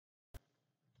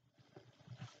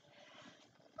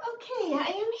Okay, I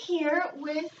am here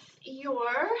with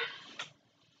your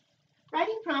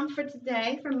writing prompt for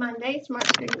today, for Monday, it's March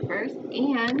 31st,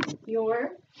 and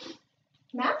your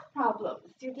math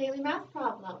problems, your daily math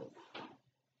problems.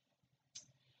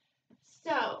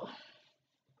 So,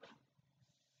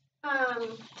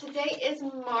 today is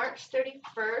March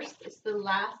 31st. It's the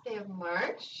last day of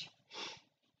March.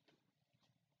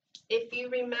 If you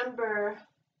remember,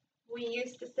 we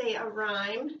used to say a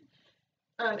rhyme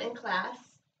in class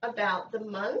about the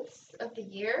months of the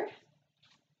year.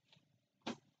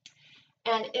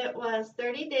 And it was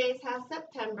 30 days has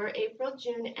September, April,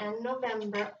 June, and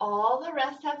November. All the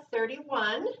rest have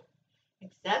 31,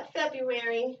 except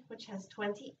February, which has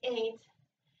 28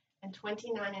 and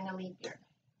 29 in a leap year.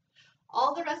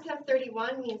 All the rest have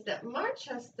 31 means that March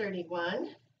has 31.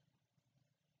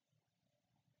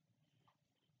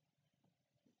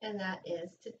 And that is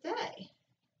today.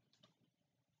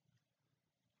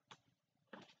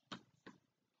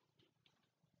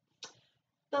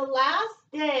 The last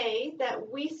day that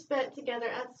we spent together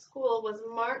at school was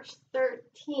March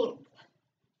 13th.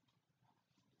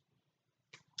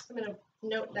 I'm going to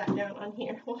note that down on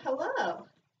here. Well, hello.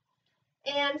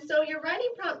 And so your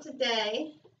writing prompt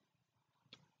today,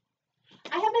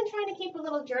 I have been trying to keep a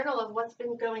little journal of what's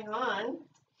been going on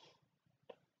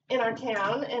in our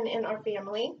town and in our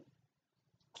family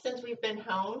since we've been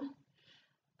home.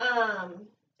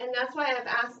 And that's why I've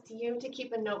asked you to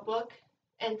keep a notebook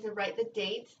and to write the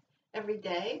date every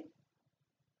day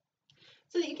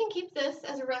so that you can keep this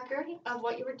as a record of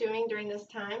what you were doing during this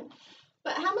time.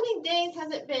 But how many days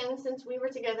has it been since we were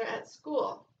together at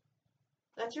school?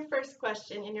 That's your first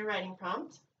question in your writing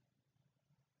prompt.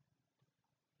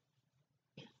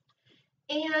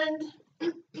 And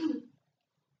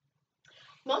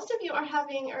most of you are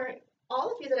having, or all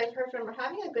of you that I've heard from are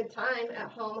having a good time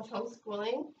at home with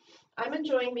homeschooling. I'm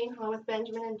enjoying being home with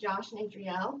Benjamin and Josh and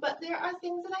Adrielle, but there are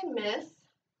things that I miss.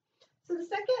 So the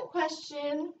second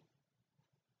question,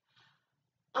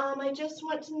 I just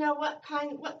want to know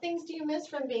what things do you miss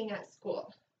from being at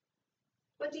school?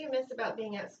 What do you miss about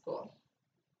being at school?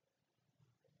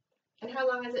 And how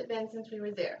long has it been since we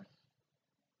were there?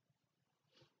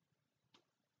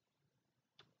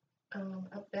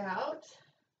 About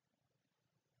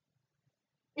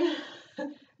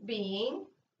being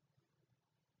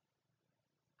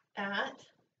at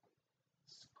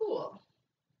school.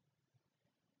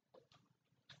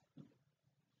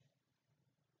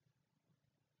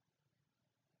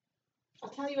 I'll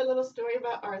tell you a little story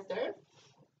about Arthur.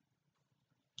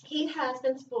 He has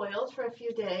been spoiled for a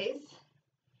few days,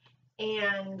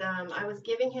 and I was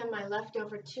giving him my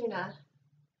leftover tuna.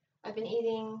 I've been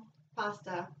eating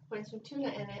pasta, putting some tuna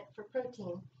in it for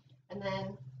protein, and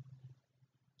then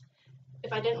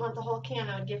if I didn't want the whole can,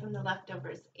 I would give him the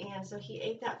leftovers. And so he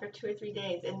ate that for 2 or 3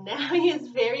 days, and now he is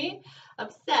very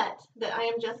upset that I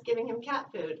am just giving him cat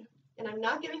food, and I'm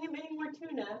not giving him any more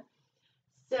tuna.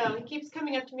 So he keeps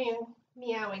coming up to me and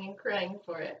meowing and crying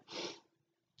for it.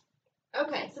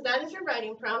 Okay, so that is your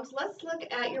writing prompts. Let's look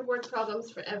at your word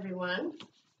problems for everyone.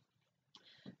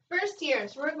 First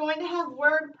years, we're going to have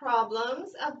word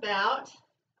problems about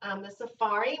the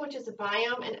safari, which is a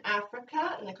biome in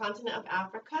Africa, in the continent of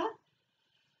Africa.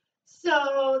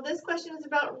 So this question is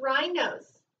about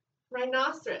rhinos,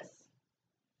 rhinoceros,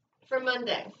 for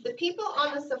Monday. The people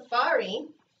on the safari,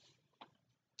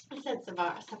 I said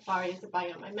safari is a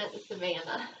biome, I meant the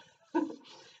savanna,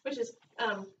 which is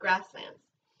grasslands.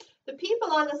 The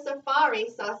people on the safari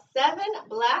saw 7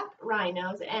 black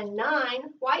rhinos and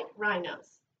 9 white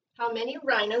rhinos. How many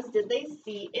rhinos did they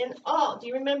see in all? Do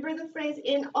you remember the phrase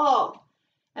in all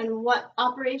and what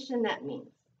operation that means?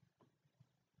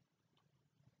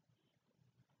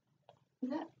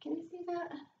 Can you see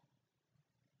that?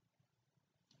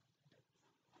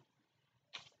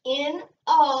 In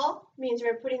all means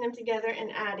you're putting them together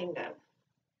and adding them.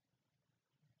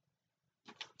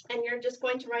 And you're just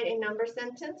going to write a number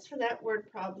sentence for that word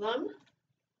problem.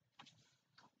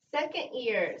 Second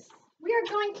years. We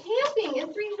are going camping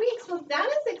in 3 weeks. Well, that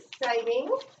is exciting.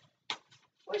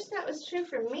 Wish that was true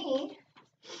for me.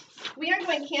 We are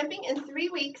going camping in 3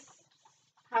 weeks.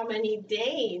 How many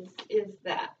days is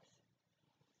that?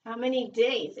 How many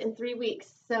days in 3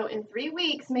 weeks? So in 3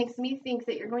 weeks makes me think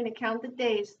that you're going to count the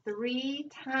days 3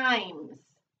 times.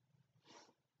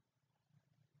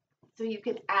 So you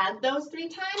could add those 3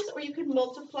 times, or you could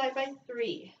multiply by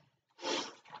 3.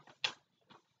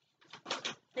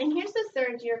 And here's the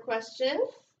third year question.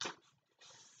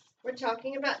 We're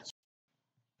talking about,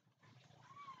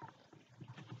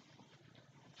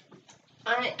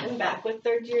 I am back with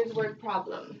third year's word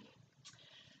problem.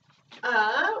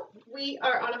 We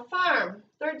are on a farm.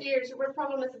 Third year's word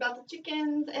problem is about the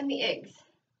chickens and the eggs.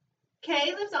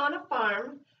 Kay lives on a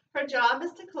farm. Her job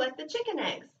is to collect the chicken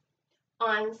eggs.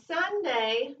 On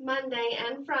Sunday, Monday,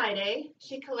 and Friday,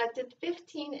 she collected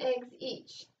 15 eggs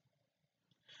each.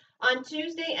 On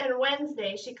Tuesday and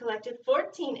Wednesday, she collected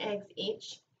 14 eggs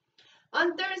each.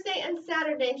 On Thursday and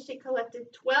Saturday, she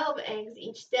collected 12 eggs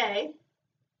each day.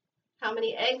 How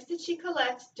many eggs did she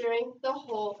collect during the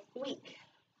whole week?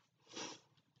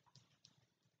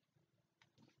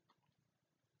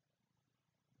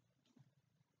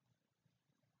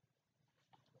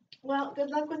 Well, good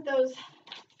luck with those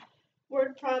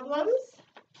word problems.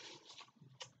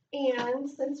 And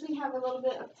since we have a little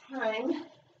bit of time,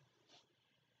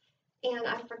 and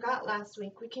I forgot last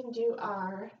week, we can do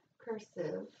our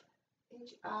cursive,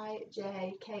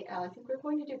 H-I-J-K-L. I think we're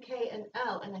going to do K and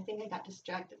L, and I think I got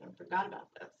distracted and forgot about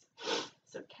those.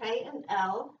 So K and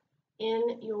L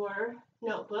in your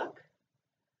notebook.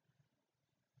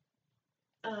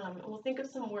 We'll think of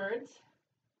some words.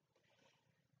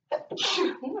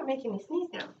 You are making me sneeze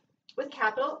now. With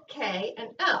capital K and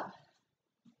L.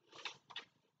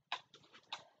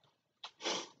 I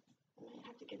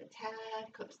have to get a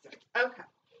tad closer. Okay.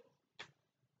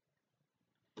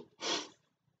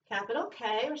 Capital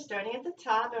K, we're starting at the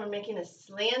top and we're making a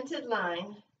slanted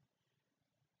line.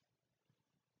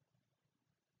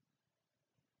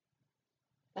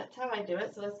 That's how I do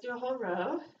it. So let's do a whole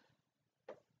row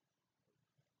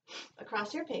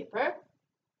across your paper.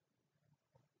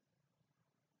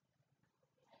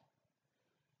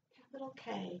 Capital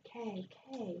K, K,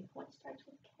 K. What starts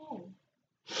with K?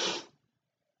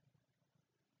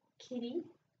 Kitty,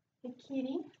 a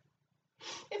kitty.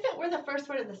 If it were the first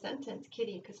word of the sentence,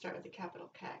 kitty could start with a capital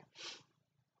K.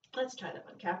 Let's try that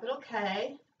one. Capital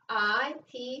K,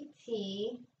 I-T-T-Y.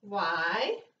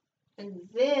 And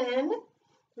then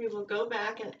we will go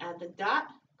back and add the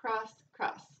dot, cross,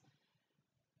 cross.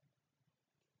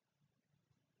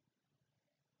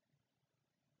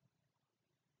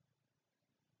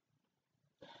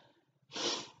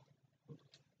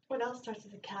 What else starts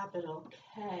with a capital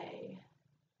K?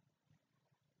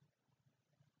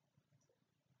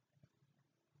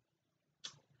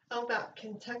 How about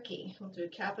Kentucky? We'll do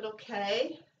capital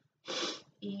K,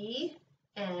 E,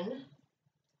 N,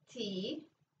 T,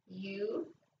 U,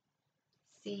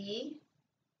 C,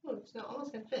 oh, it's not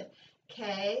almost going to fit,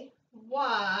 K,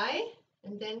 Y,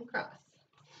 and then cross.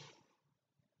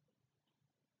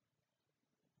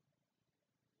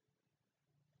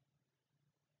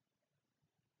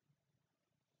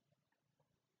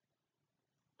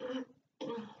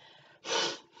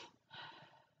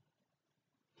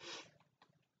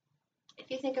 If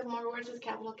you think of more words with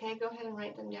capital K, go ahead and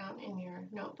write them down in your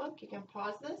notebook. You can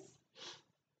pause this.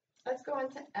 Let's go on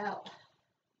to L.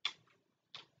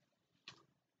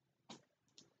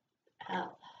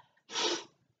 L.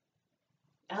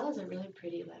 L is a really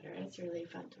pretty letter. It's really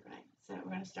fun to write. So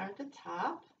we're going to start at the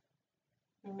top.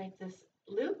 We're going to make this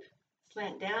loop,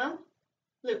 slant down,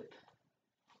 loop.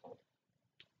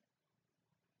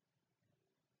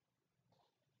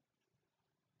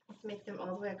 Let's make them all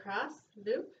the way across.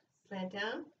 Loop, slant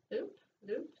down, loop,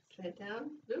 loop, slant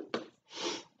down, loop.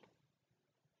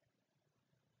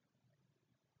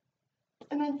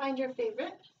 And then find your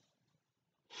favorite.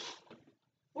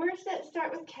 Words that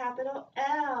start with capital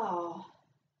L.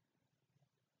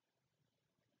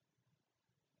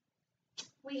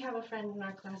 We have a friend in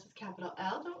our class with capital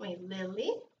L, don't we?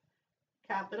 Lily.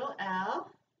 Capital L,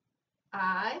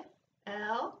 I,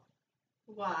 L,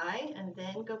 Y, and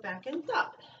then go back and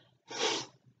dot.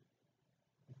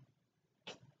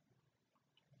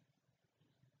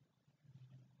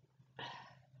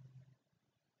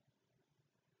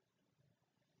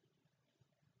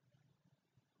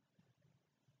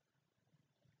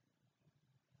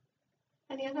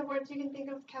 Any other words you can think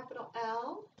of with capital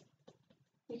L?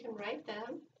 You can write them.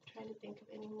 I'm trying to think of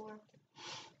any more.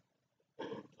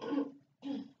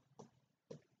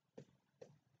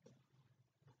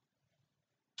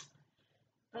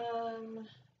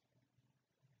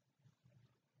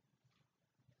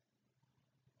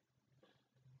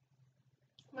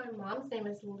 My mom's name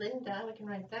is Linda. We can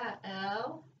write that.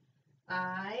 L-I-N-D-A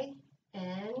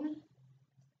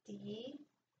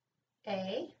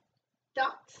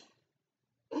dot.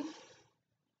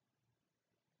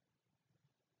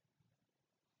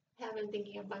 Have been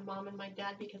thinking of my mom and my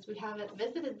dad because we haven't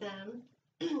visited them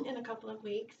in a couple of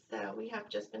weeks. So we have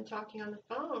just been talking on the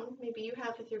phone. Maybe you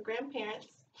have with your grandparents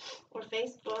or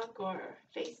Facebook or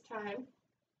FaceTime.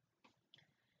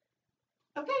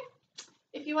 Okay.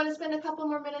 If you want to spend a couple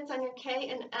more minutes on your K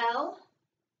and L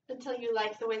until you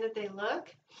like the way that they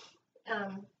look,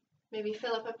 maybe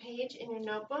fill up a page in your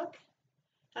notebook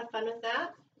Have fun with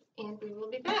that, and we will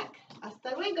be back.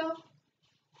 Hasta luego.